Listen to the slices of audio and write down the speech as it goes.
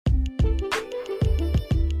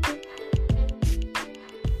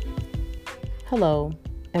Hello,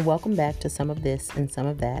 and welcome back to Some of This and Some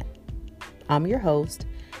of That. I'm your host,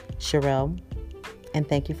 Sherelle, and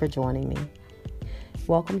thank you for joining me.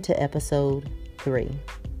 Welcome to episode 3.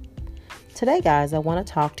 Today, guys, I want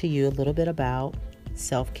to talk to you a little bit about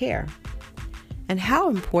self-care and how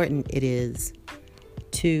important it is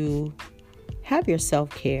to have your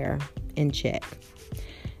self-care in check.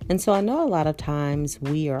 And so I know a lot of times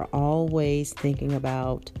we are always thinking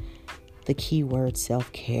about the keyword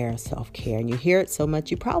self-care. And you hear it so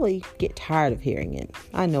much, you probably get tired of hearing it.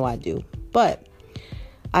 I know I do. But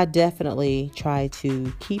I definitely try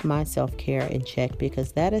to keep my self-care in check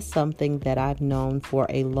because that is something that I've known for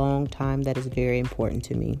a long time that is very important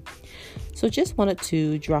to me. So just wanted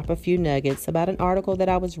to drop a few nuggets about an article that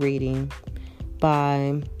I was reading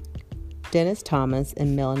by Dennis Thomas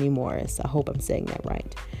and Melanie Morris. I hope I'm saying that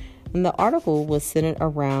right. And the article was centered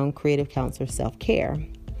around creative counselor self-care.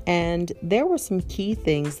 And there were some key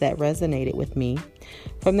things that resonated with me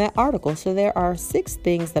from that article. So there are 6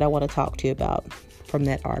 things that I want to talk to you about from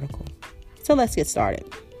that article. So let's get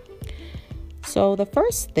started. So the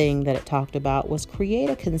first thing that it talked about was create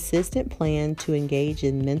a consistent plan to engage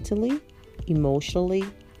in mentally, emotionally,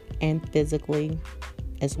 and physically,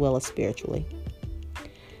 as well as spiritually.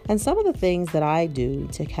 And some of the things that I do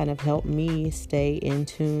to kind of help me stay in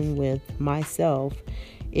tune with myself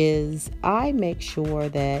is I make sure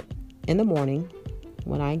that in the morning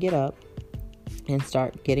when I get up and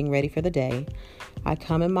start getting ready for the day, I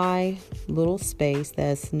come in my little space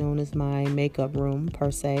that's known as my makeup room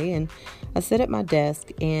per se, and I sit at my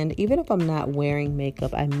desk, and even if I'm not wearing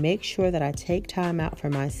makeup, I make sure that I take time out for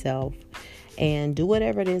myself and do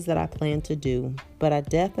whatever it is that I plan to do. But I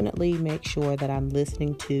definitely make sure that I'm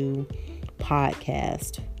listening to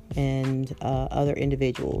podcasts and other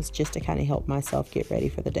individuals just to kind of help myself get ready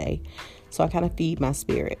for the day. So I kind of feed my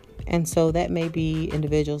spirit. And so that may be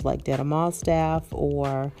individuals like Dana Malstaff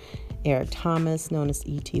or Eric Thomas, known as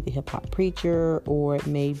E.T. the Hip Hop Preacher, or it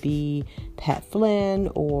may be Pat Flynn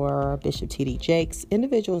or Bishop T.D. Jakes,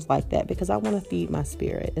 individuals like that, because I want to feed my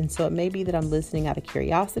spirit. And so it may be that I'm listening out of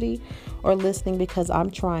curiosity or listening because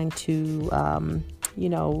I'm trying to,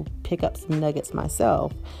 pick up some nuggets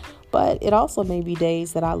myself. But it also may be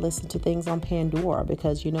days that I listen to things on Pandora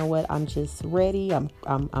because you know what? I'm just ready. I'm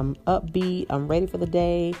upbeat. I'm ready for the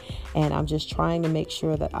day. And I'm just trying to make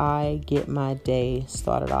sure that I get my day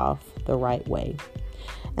started off the right way.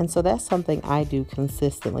 And so that's something I do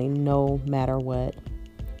consistently, no matter what.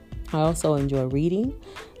 I also enjoy reading.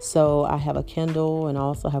 So I have a Kindle and I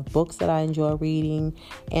also have books that I enjoy reading.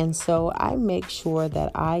 And so I make sure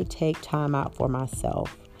that I take time out for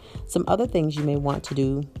myself. Some other things you may want to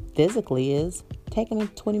do physically is taking a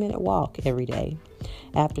 20-minute walk every day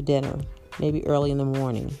after dinner, maybe early in the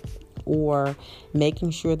morning, or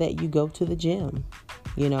making sure that you go to the gym,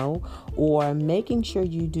 or making sure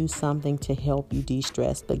you do something to help you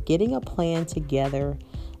de-stress. But getting a plan together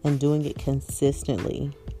and doing it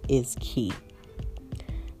consistently is key.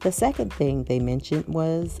 The second thing they mentioned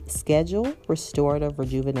was schedule restorative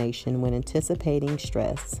rejuvenation when anticipating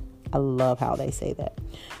stress. I love how they say that.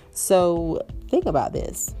 So think about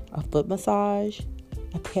this: a foot massage,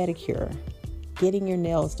 a pedicure, getting your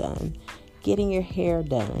nails done, getting your hair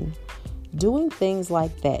done, doing things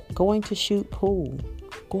like that, going to shoot pool,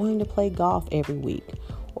 going to play golf every week,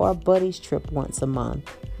 or a buddy's trip once a month,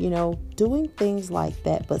 doing things like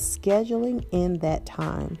that, but scheduling in that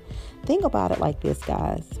time. Think about it like this,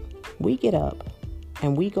 guys. We get up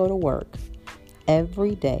and we go to work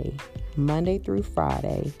every day, Monday through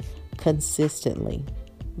Friday, consistently,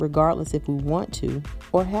 regardless if we want to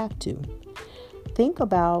or have to. Think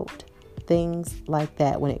about things like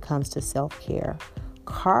that when it comes to self-care.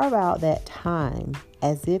 Carve out that time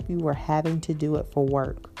as if you were having to do it for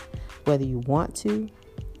work, whether you want to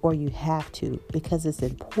or you have to, because it's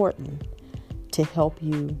important to help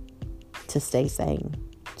you to stay sane,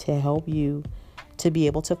 to help you to be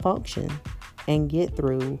able to function and get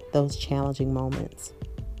through those challenging moments.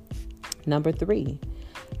 Number 3,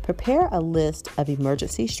 prepare a list of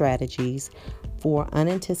emergency strategies for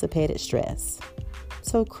unanticipated stress.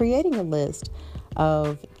 So creating a list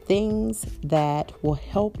of things that will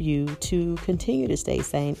help you to continue to stay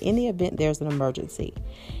sane in the event there's an emergency.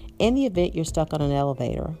 In the event you're stuck on an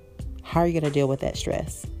elevator, how are you going to deal with that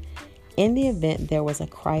stress? In the event there was a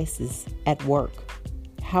crisis at work,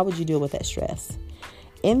 how would you deal with that stress?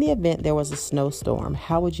 In the event there was a snowstorm,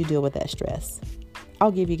 how would you deal with that stress?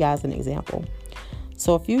 I'll give you guys an example.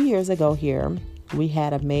 So a few years ago here, we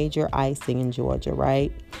had a major icing in Georgia,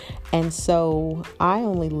 right? And so I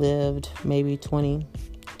only lived maybe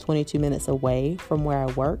 22 minutes away from where I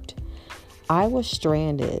worked. I was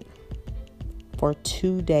stranded for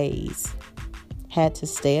 2 days had to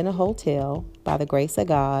stay in a hotel. By the grace of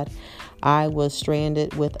God, I was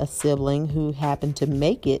stranded with a sibling who happened to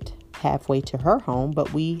make it halfway to her home,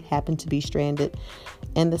 but we happened to be stranded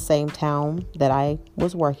in the same town that I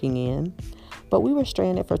was working in. But we were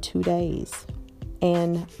stranded for 2 days.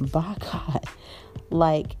 And by God,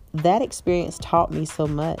 like, that experience taught me so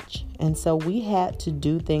much. And so we had to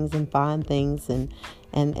do things and find things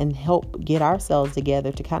and help get ourselves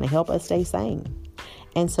together to kind of help us stay sane.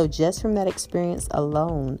 And so just from that experience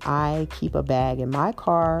alone, I keep a bag in my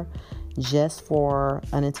car just for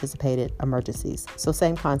unanticipated emergencies. So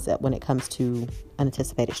same concept when it comes to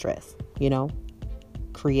unanticipated stress,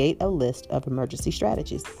 create a list of emergency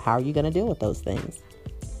strategies. How are you going to deal with those things?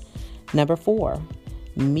 Number 4,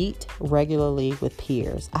 meet regularly with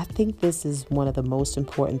peers. I think this is one of the most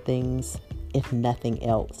important things, if nothing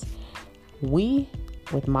else.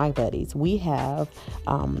 With my buddies, we have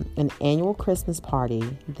an annual Christmas party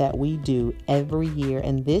that we do every year,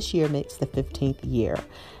 and this year makes the 15th year.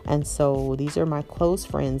 And so these are my close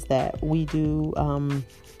friends that we do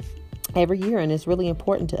every year, and it's really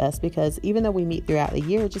important to us because even though we meet throughout the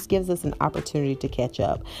year, it just gives us an opportunity to catch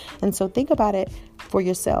up. And so think about it for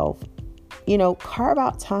yourself. Carve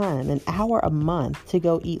out time, an hour a month to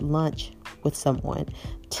go eat lunch with someone,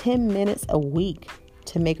 10 minutes a week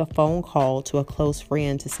to make a phone call to a close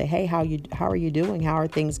friend to say, hey, how are you doing? How are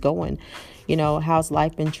things going? How's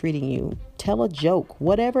life been treating you? Tell a joke,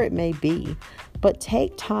 whatever it may be, but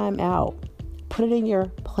take time out, put it in your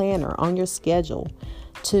planner, on your schedule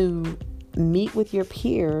to meet with your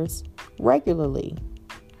peers regularly.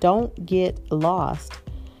 Don't get lost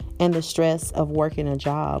in the stress of working a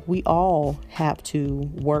job. We all have to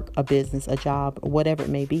work a business, a job, whatever it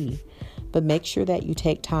may be. But make sure that you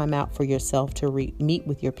take time out for yourself to meet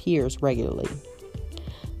with your peers regularly.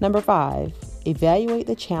 Number 5, evaluate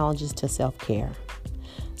the challenges to self-care.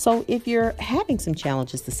 So if you're having some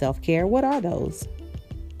challenges to self-care, what are those?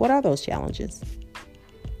 What are those challenges?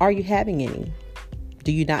 Are you having any?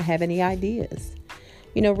 Do you not have any ideas?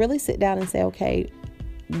 Really sit down and say, okay,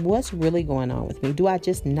 what's really going on with me? Do I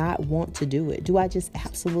just not want to do it? Do I just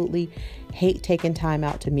absolutely hate taking time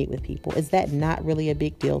out to meet with people? Is that not really a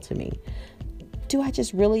big deal to me? Do I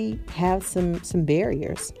just really have some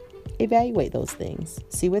barriers? Evaluate those things.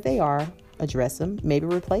 See what they are. Address them. Maybe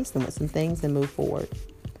replace them with some things and move forward.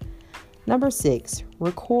 Number 6,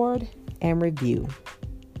 record and review.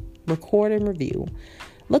 Record and review.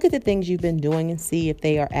 Look at the things you've been doing and see if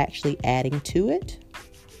they are actually adding to it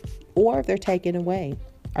or if they're taken away.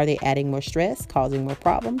 Are they adding more stress, causing more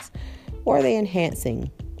problems, or are they enhancing,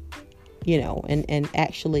 and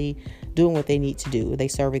actually doing what they need to do? Are they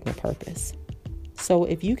serving their purpose? So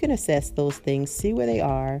if you can assess those things, see where they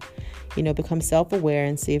are, become self-aware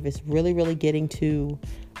and see if it's really, really getting to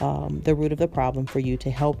the root of the problem for you to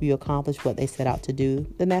help you accomplish what they set out to do,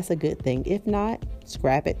 then that's a good thing. If not,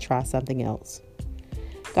 scrap it, try something else.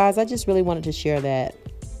 Guys, I just really wanted to share that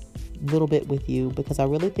little bit with you because I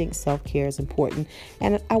really think self-care is important.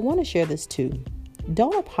 And I want to share this too.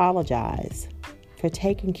 Don't apologize for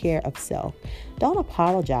taking care of self. Don't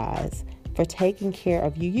apologize for taking care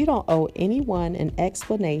of you. You don't owe anyone an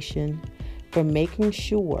explanation for making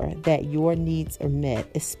sure that your needs are met,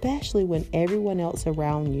 especially when everyone else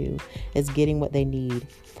around you is getting what they need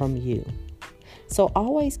from you. So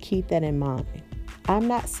always keep that in mind. I'm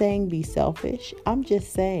not saying be selfish. I'm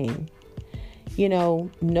just saying, no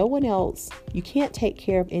one else, you can't take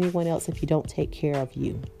care of anyone else if you don't take care of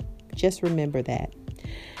you. Just remember that.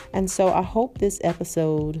 And so I hope this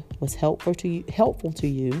episode was helpful to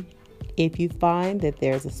you. If you find that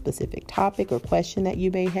there's a specific topic or question that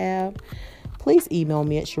you may have, please email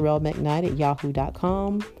me at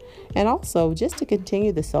SherelleMcKnight@yahoo.com. And also, just to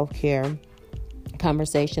continue the self-care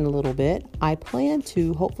conversation a little bit, I plan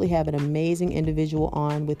to hopefully have an amazing individual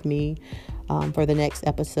on with me for the next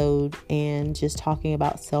episode and just talking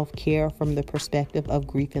about self-care from the perspective of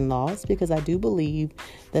grief and loss, because I do believe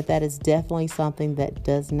that is definitely something that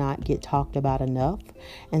does not get talked about enough.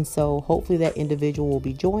 And so hopefully that individual will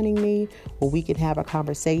be joining me where we can have a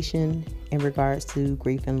conversation in regards to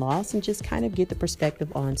grief and loss and just kind of get the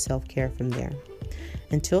perspective on self-care from there.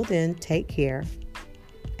 Until then, take care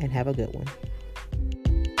and have a good one.